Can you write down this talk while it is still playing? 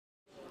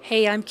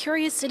Hey, I'm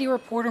Curious City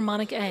reporter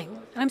Monica Eng,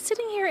 and I'm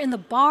sitting here in the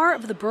bar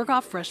of the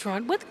Berghoff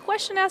restaurant with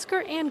question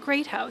asker Ann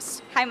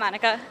Greathouse. Hi,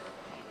 Monica.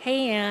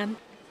 Hey, Ann.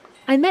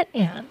 I met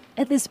Ann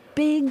at this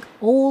big,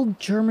 old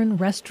German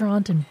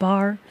restaurant and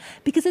bar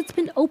because it's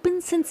been open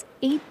since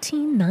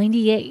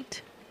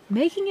 1898,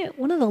 making it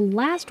one of the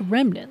last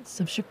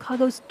remnants of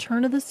Chicago's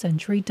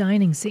turn-of-the-century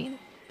dining scene.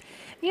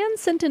 Ann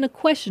sent in a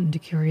question to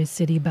Curious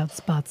City about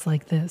spots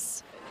like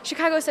this.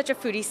 Chicago is such a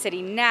foodie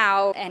city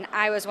now, and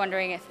I was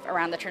wondering if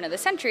around the turn of the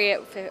century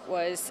if it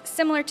was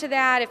similar to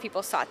that, if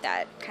people sought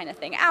that kind of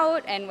thing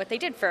out, and what they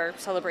did for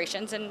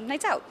celebrations and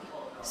nights out.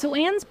 So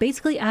Ann's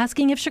basically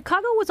asking if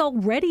Chicago was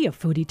already a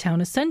foodie town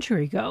a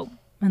century ago.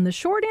 And the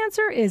short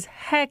answer is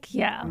heck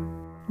yeah.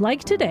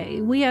 Like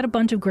today, we had a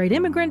bunch of great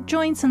immigrant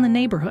joints in the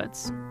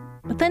neighborhoods.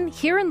 But then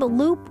here in the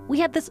Loop,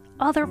 we had this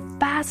other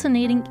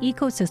fascinating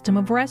ecosystem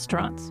of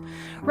restaurants.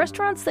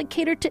 Restaurants that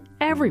catered to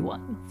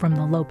everyone, from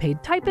the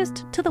low-paid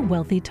typist to the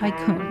wealthy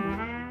tycoon.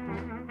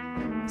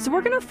 So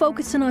we're going to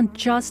focus in on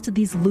just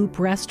these Loop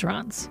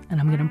restaurants, and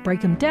I'm going to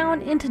break them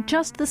down into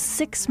just the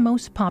 6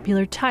 most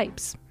popular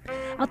types.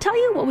 I'll tell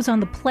you what was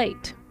on the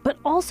plate, but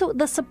also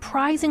the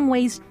surprising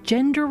ways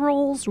gender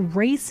roles,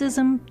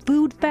 racism,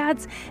 food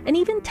fads, and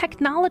even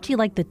technology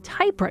like the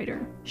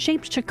typewriter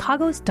shaped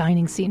Chicago's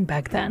dining scene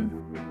back then.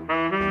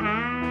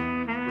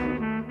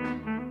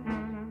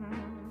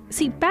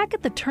 See, back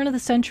at the turn of the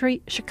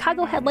century,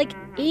 Chicago had like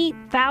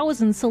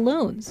 8,000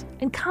 saloons,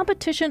 and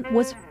competition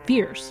was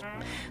fierce.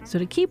 So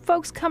to keep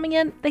folks coming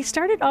in, they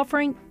started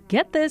offering,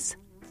 get this,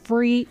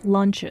 free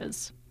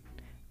lunches.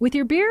 With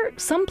your beer,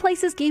 some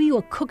places gave you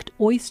a cooked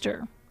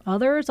oyster.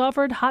 Others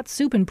offered hot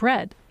soup and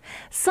bread.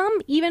 Some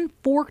even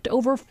forked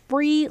over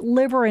free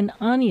liver and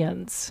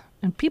onions.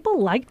 And people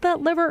liked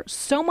that liver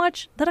so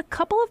much that a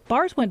couple of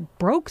bars went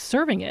broke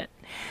serving it,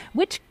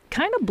 which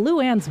kind of blew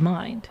Ann's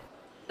mind.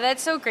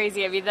 That's so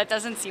crazy. I mean, that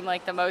doesn't seem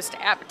like the most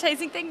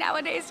appetizing thing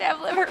nowadays to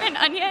have liver and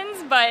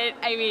onions, but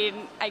I mean,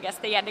 I guess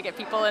they had to get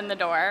people in the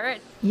door.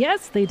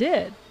 Yes, they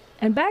did.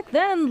 And back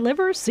then,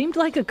 liver seemed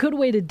like a good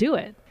way to do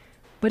it.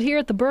 But here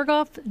at the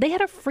Berghoff, they had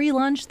a free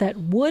lunch that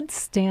would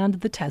stand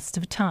the test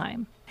of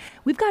time.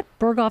 We've got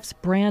Berghoff's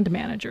brand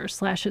manager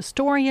 /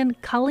 historian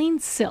Colleen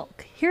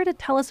Silk here to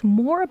tell us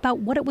more about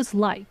what it was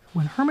like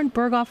when Herman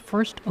Berghoff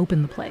first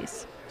opened the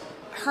place.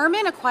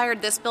 Herman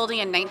acquired this building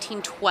in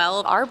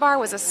 1912. Our bar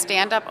was a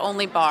stand-up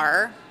only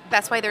bar.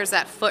 That's why there's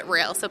that foot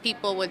rail, so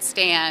people would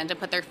stand and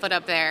put their foot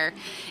up there.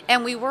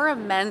 And we were a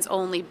men's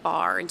only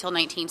bar until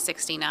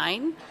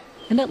 1969.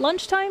 And at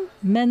lunchtime,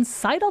 men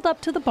sidled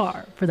up to the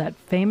bar for that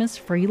famous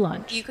free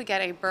lunch. You could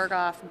get a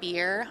Berghoff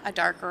beer, a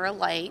dark or a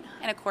light,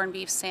 and a corned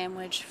beef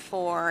sandwich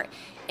for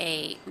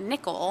a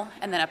nickel,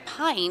 and then a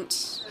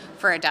pint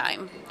for a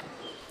dime.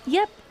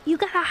 Yep, you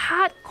got a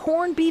hot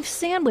corned beef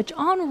sandwich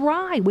on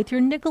rye with your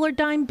nickel or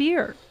dime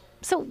beer.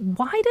 So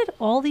why did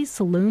all these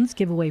saloons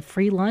give away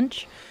free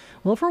lunch?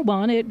 Well, for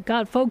one, it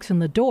got folks in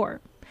the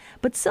door.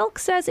 But Silk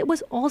says it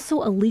was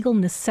also a legal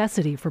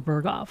necessity for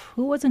Berghoff,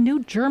 who was a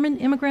new German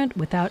immigrant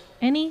without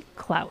any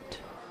clout.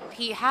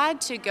 He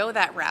had to go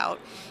that route.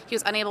 He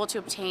was unable to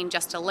obtain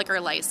just a liquor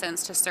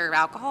license to serve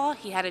alcohol.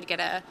 He had to get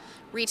a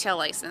retail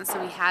license,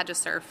 so he had to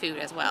serve food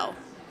as well.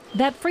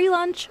 That free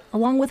lunch,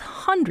 along with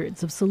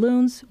hundreds of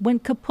saloons,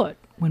 went kaput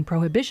when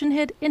Prohibition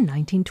hit in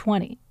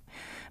 1920.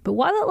 But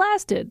while it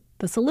lasted,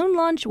 the saloon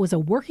lunch was a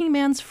working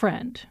man's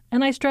friend.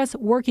 And I stress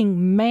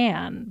working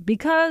man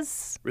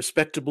because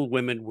respectable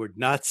women were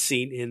not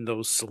seen in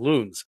those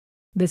saloons.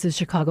 This is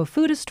Chicago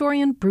food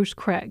historian Bruce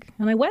Craig,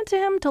 and I went to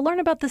him to learn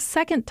about the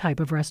second type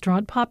of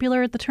restaurant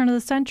popular at the turn of the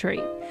century,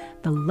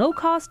 the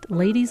low-cost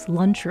ladies'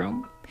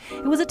 lunchroom.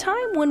 It was a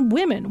time when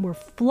women were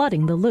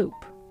flooding the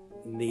Loop.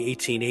 In the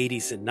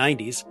 1880s and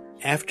 90s,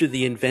 after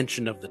the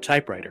invention of the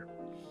typewriter,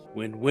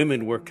 when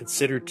women were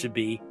considered to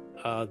be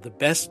the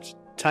best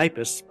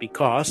typists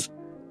because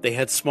they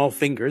had small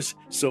fingers,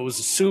 so it was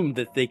assumed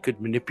that they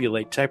could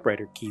manipulate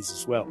typewriter keys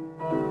as well.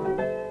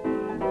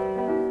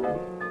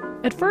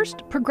 At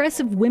first,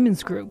 progressive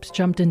women's groups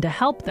jumped in to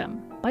help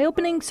them by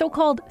opening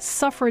so-called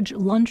suffrage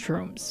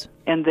lunchrooms.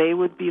 And they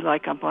would be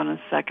like up on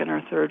a second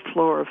or third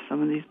floor of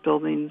some of these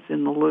buildings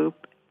in the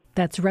Loop.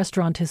 That's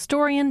restaurant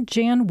historian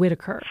Jan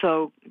Whitaker.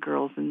 So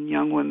girls and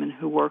young women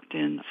who worked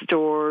in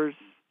stores,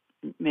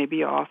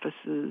 maybe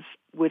offices,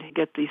 would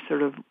get these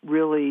sort of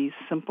really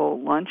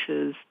simple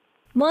lunches.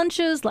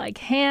 Lunches like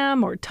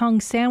ham or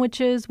tongue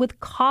sandwiches with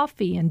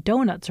coffee and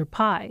donuts or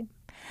pie.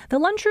 The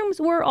lunchrooms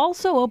were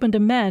also open to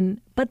men,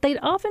 but they'd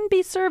often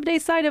be served a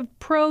side of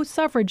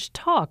pro-suffrage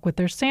talk with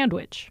their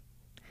sandwich.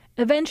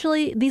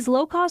 Eventually, these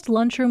low-cost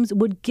lunchrooms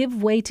would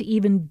give way to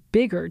even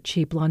bigger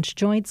cheap lunch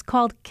joints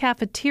called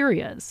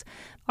cafeterias,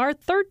 our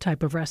third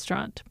type of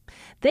restaurant.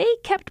 They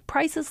kept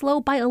prices low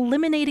by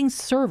eliminating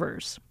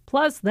servers.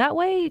 Plus, that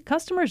way,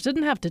 customers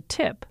didn't have to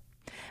tip.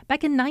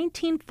 Back in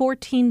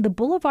 1914, the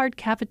Boulevard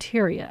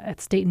Cafeteria at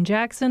State and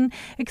Jackson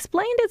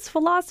explained its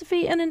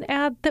philosophy in an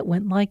ad that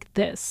went like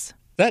this.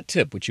 That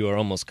tip, which you are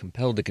almost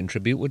compelled to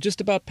contribute, would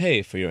just about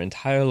pay for your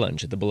entire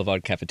lunch at the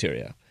Boulevard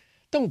Cafeteria.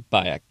 Don't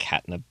buy a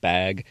cat in a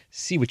bag.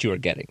 See what you are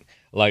getting.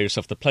 Allow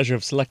yourself the pleasure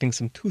of selecting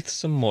some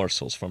toothsome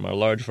morsels from our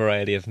large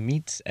variety of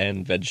meats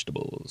and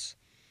vegetables.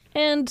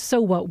 And so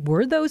what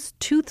were those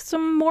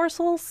toothsome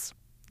morsels?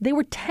 They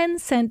were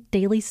 10-cent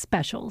daily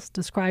specials,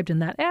 described in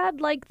that ad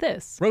like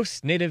this.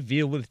 Roast native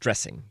veal with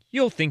dressing.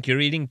 You'll think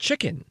you're eating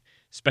chicken.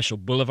 Special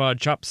Boulevard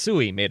chop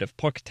suey made of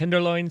pork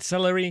tenderloin,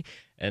 celery,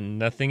 and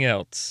nothing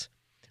else.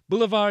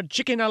 Boulevard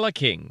chicken a la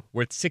king,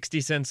 worth 60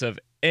 cents of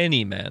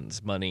any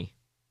man's money.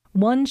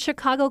 One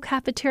Chicago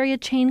cafeteria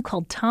chain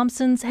called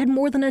Thompson's had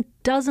more than a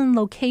dozen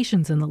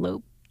locations in the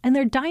Loop, and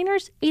their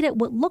diners ate at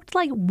what looked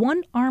like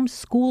one-armed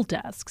school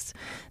desks.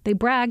 They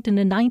bragged in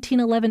a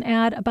 1911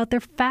 ad about their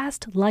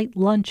fast, light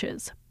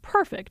lunches,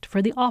 perfect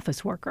for the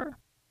office worker.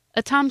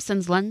 A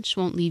Thompson's lunch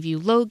won't leave you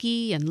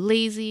logy and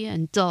lazy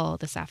and dull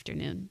this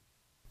afternoon.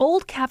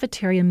 Old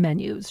cafeteria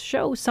menus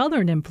show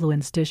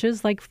Southern-influenced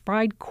dishes like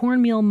fried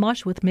cornmeal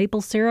mush with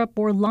maple syrup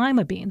or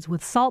lima beans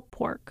with salt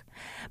pork.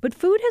 But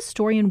food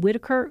historian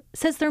Whitaker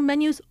says their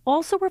menus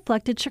also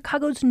reflected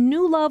Chicago's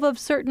new love of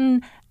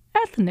certain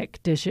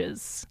ethnic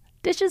dishes.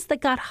 Dishes that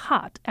got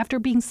hot after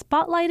being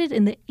spotlighted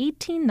in the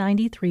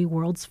 1893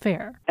 World's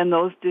Fair. And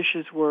those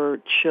dishes were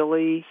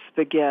chili,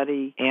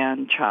 spaghetti,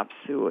 and chop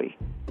suey.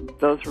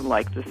 Those were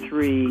like the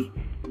three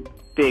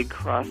big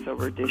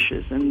crossover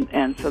dishes,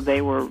 and so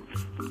they were,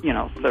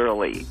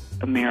 thoroughly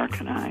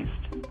Americanized.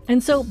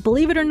 And so,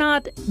 believe it or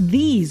not,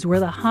 these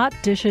were the hot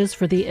dishes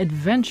for the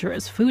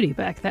adventurous foodie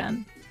back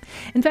then.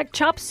 In fact,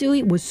 chop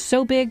suey was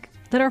so big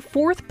that our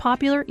fourth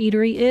popular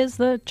eatery is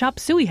the Chop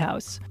Suey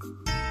House.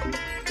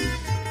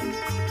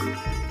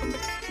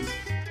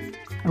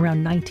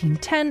 Around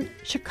 1910,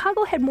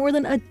 Chicago had more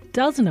than a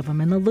dozen of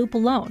them in the Loop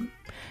alone.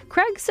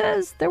 Craig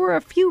says there were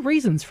a few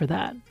reasons for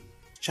that.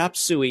 Chop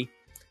suey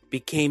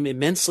became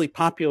immensely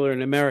popular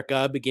in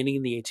America beginning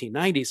in the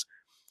 1890s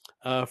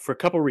for a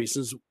couple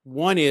reasons.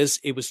 One is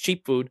it was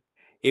cheap food.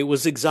 It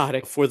was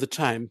exotic for the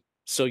time.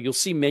 So you'll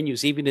see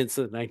menus even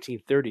into the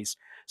 1930s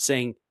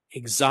saying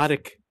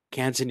exotic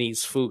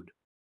Cantonese food.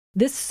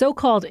 This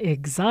so-called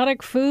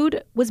exotic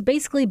food was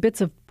basically bits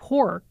of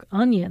pork,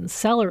 onions,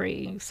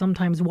 celery,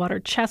 sometimes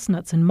water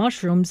chestnuts and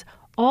mushrooms,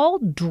 all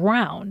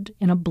drowned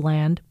in a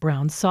bland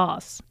brown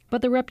sauce.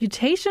 But the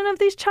reputation of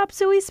these chop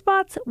suey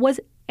spots was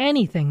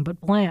anything but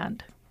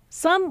bland.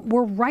 Some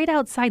were right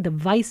outside the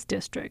Vice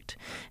District,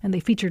 and they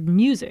featured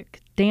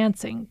music,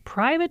 dancing,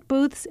 private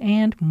booths,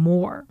 and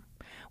more.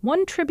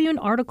 One Tribune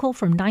article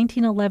from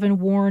 1911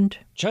 warned,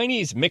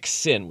 Chinese mix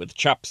sin with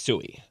chop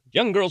suey.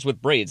 Young girls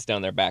with braids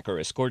down their back are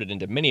escorted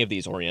into many of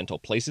these Oriental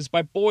places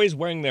by boys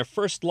wearing their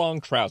first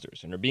long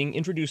trousers and are being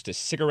introduced to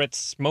cigarettes,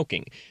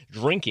 smoking,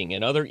 drinking,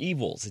 and other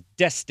evils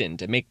destined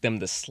to make them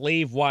the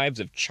slave wives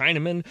of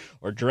Chinamen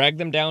or drag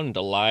them down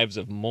into lives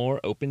of more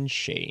open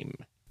shame.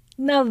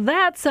 Now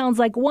that sounds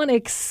like one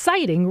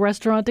exciting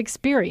restaurant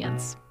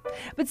experience.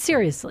 But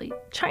seriously,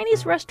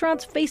 Chinese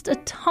restaurants faced a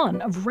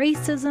ton of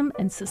racism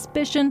and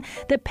suspicion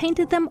that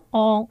painted them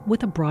all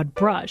with a broad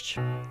brush.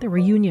 There were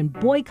union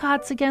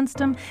boycotts against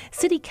them,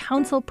 city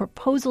council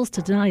proposals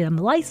to deny them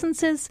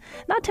licenses,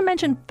 not to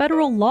mention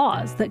federal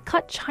laws that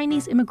cut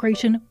Chinese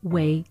immigration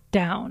way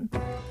down.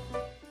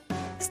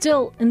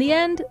 Still, in the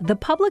end, the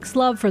public's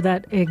love for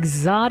that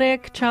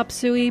exotic chop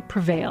suey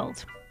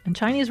prevailed, and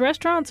Chinese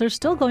restaurants are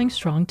still going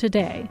strong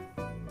today.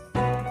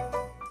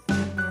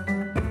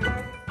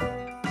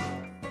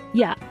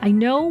 Yeah, I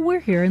know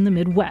we're here in the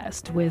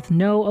Midwest with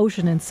no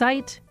ocean in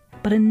sight,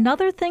 but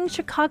another thing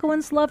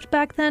Chicagoans loved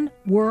back then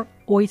were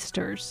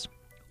oysters.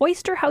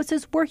 Oyster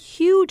houses were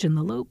huge in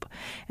the Loop,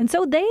 and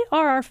so they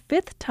are our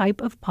fifth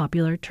type of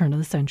popular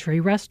turn-of-the-century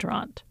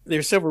restaurant. There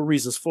are several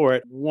reasons for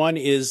it. One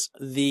is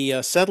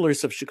the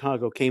settlers of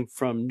Chicago came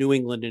from New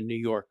England and New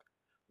York,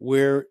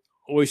 where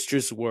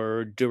oysters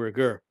were de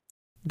rigueur.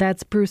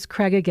 That's Bruce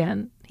Craig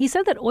again. He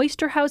said that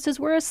oyster houses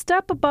were a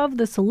step above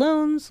the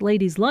saloons,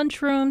 ladies'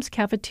 lunchrooms,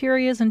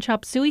 cafeterias, and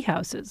chop suey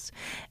houses.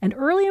 And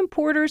early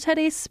importers had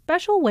a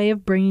special way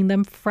of bringing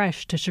them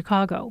fresh to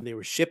Chicago. They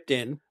were shipped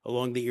in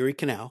along the Erie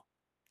Canal,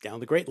 down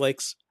the Great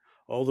Lakes,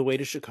 all the way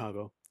to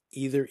Chicago,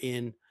 either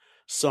in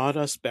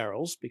sawdust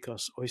barrels,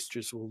 because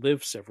oysters will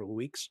live several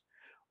weeks,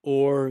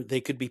 or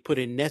they could be put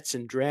in nets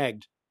and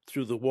dragged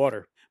through the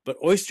water. But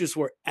oysters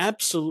were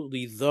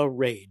absolutely the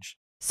rage.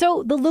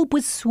 So the Loop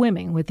was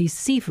swimming with these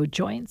seafood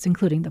joints,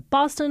 including the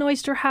Boston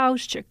Oyster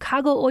House,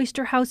 Chicago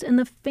Oyster House, and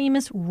the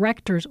famous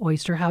Rector's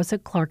Oyster House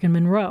at Clark and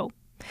Monroe.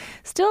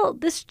 Still,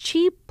 this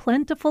cheap,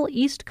 plentiful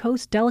East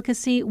Coast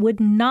delicacy would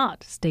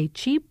not stay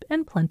cheap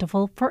and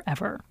plentiful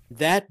forever.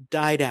 That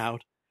died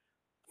out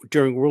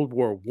during World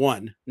War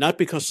I, not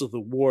because of the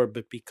war,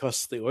 but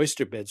because the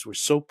oyster beds were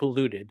so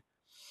polluted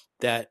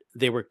that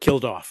they were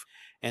killed off,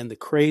 and the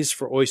craze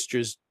for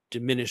oysters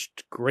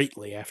diminished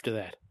greatly after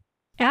that.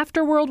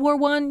 After World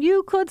War I,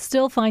 you could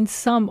still find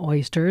some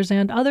oysters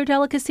and other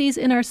delicacies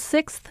in our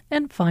sixth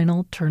and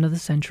final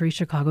turn-of-the-century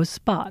Chicago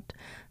spot,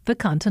 the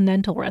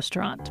Continental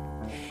Restaurant.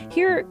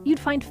 Here, you'd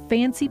find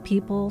fancy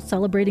people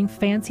celebrating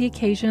fancy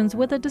occasions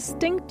with a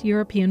distinct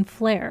European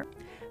flair.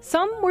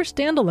 Some were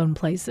standalone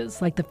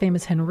places, like the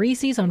famous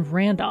Henrices on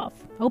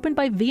Randolph, opened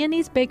by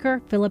Viennese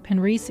baker Philip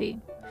Henrici.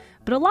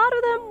 But a lot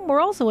of them were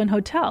also in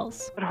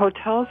hotels. But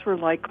hotels were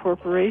like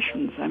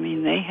corporations. I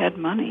mean, they had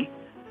money.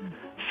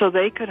 So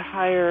they could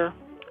hire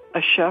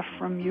a chef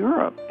from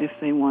Europe if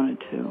they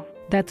wanted to.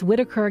 That's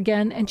Whitaker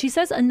again, and she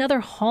says another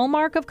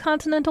hallmark of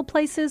continental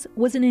places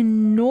was an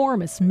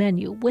enormous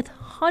menu with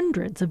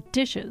hundreds of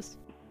dishes.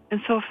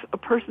 And so if a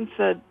person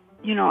said,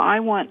 I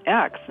want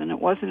X, and it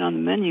wasn't on the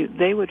menu,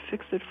 they would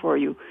fix it for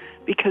you,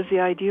 because the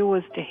idea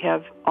was to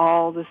have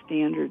all the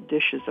standard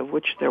dishes, of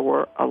which there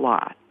were a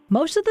lot.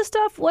 Most of the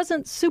stuff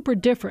wasn't super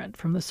different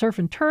from the surf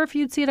and turf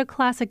you'd see at a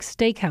classic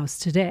steakhouse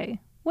today,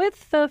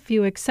 with a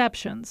few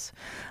exceptions,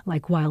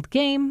 like wild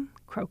game,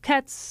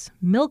 croquettes,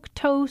 milk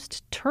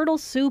toast, turtle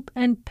soup,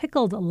 and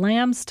pickled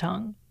lamb's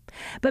tongue.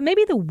 But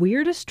maybe the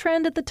weirdest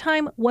trend at the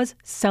time was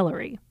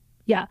celery.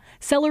 Yeah,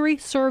 celery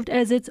served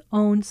as its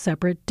own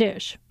separate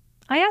dish.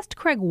 I asked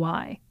Craig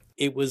why.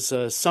 It was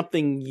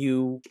something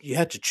you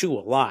had to chew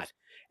a lot,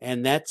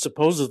 and that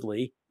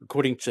supposedly,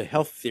 according to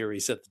health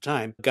theories at the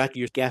time, got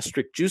your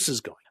gastric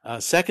juices going.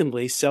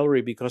 Secondly,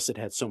 celery, because it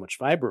had so much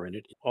fiber in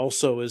it,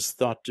 also is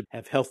thought to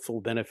have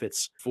healthful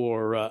benefits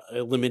for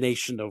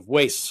elimination of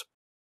waste.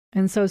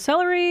 And so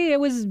celery, it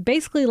was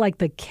basically like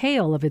the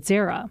kale of its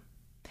era.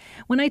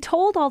 When I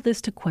told all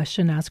this to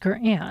question asker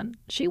Anne,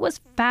 she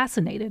was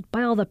fascinated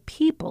by all the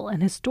people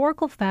and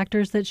historical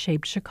factors that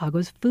shaped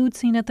Chicago's food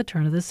scene at the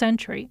turn of the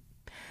century.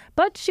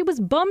 But she was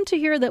bummed to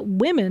hear that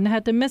women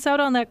had to miss out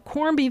on that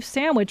corned beef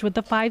sandwich with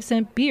the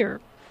 5-cent beer.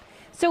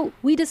 So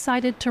we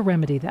decided to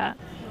remedy that.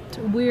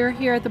 We're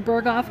here at the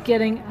Berghoff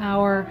getting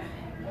our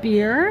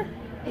beer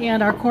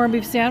and our corned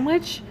beef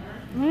sandwich.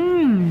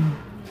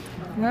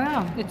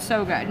 Wow. It's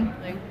so good.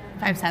 Like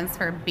 5 cents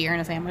for a beer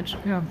and a sandwich.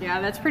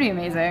 Yeah, that's pretty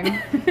amazing.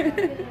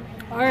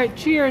 All right,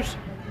 cheers.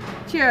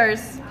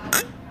 Cheers.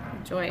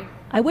 Enjoy.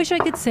 I wish I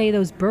could say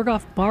those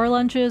Berghoff bar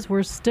lunches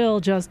were still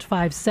just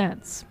 5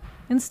 cents.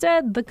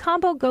 Instead, the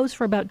combo goes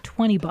for about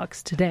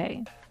 $20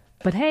 today.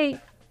 But hey,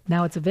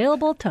 now it's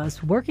available to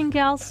us working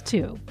gals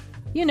too.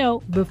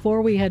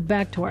 Before we head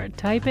back to our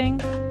typing.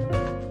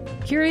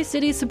 Curious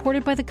City is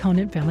supported by the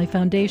Conant Family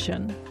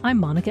Foundation. I'm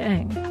Monica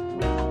Eng.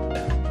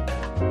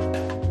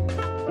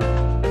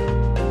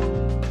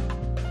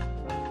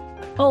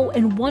 Oh,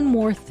 and one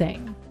more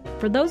thing.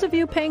 For those of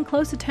you paying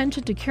close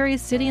attention to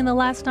Curious City in the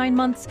last 9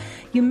 months,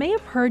 you may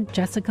have heard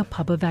Jessica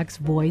Popovac's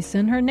voice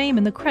and her name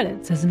in the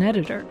credits as an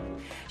editor.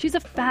 She's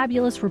a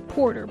fabulous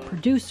reporter,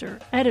 producer,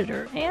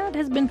 editor, and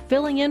has been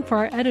filling in for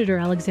our editor,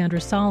 Alexandra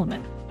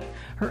Solomon.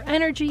 Her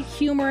energy,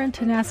 humor, and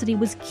tenacity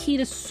was key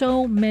to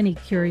so many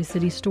Curious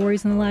City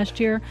stories in the last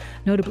year,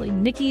 notably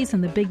Nikki's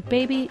and the Big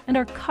Baby, and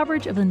our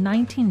coverage of the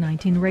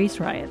 1919 race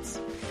riots.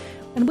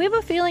 And we have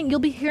a feeling you'll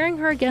be hearing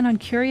her again on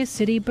Curious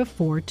City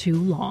before too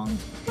long.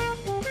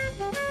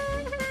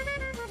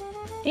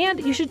 And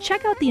you should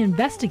check out the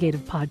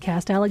investigative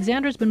podcast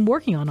Alexandra's been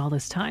working on all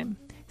this time,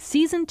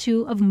 Season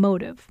 2 of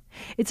Motive.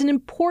 It's an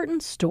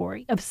important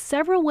story of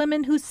several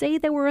women who say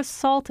they were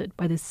assaulted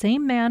by the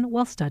same man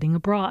while studying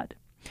abroad.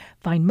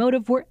 Find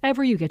Motive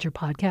wherever you get your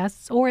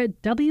podcasts or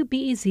at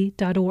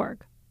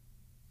wbez.org.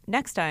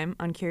 Next time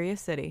on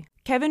Curious City.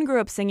 Kevin grew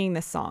up singing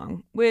this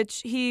song,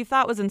 which he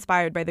thought was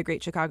inspired by the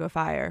Great Chicago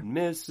Fire.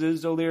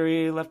 Mrs.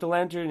 O'Leary left a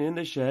lantern in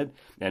the shed,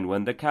 and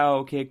when the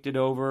cow kicked it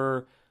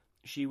over,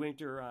 she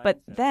winked her eyes. But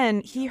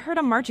then he heard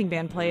a marching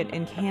band play it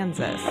in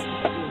Kansas.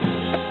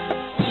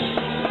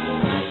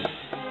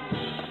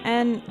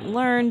 And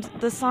learned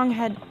the song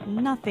had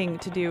nothing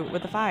to do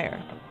with the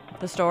fire.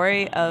 The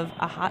story of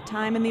a hot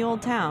time in the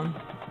old town.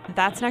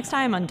 That's next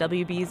time on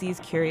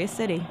WBZ's Curious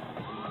City.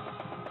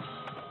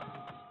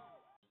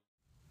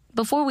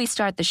 Before we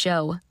start the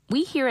show,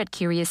 we here at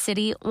Curious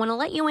City want to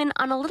let you in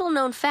on a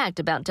little-known fact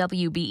about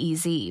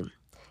WBEZ.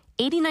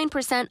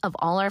 89% of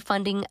all our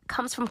funding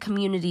comes from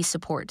community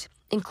support,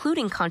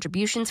 including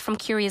contributions from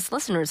curious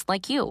listeners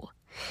like you.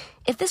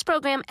 If this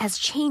program has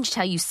changed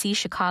how you see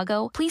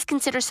Chicago, please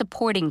consider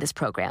supporting this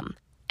program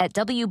at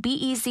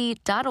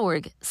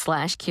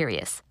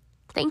wbez.org/curious.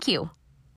 Thank you.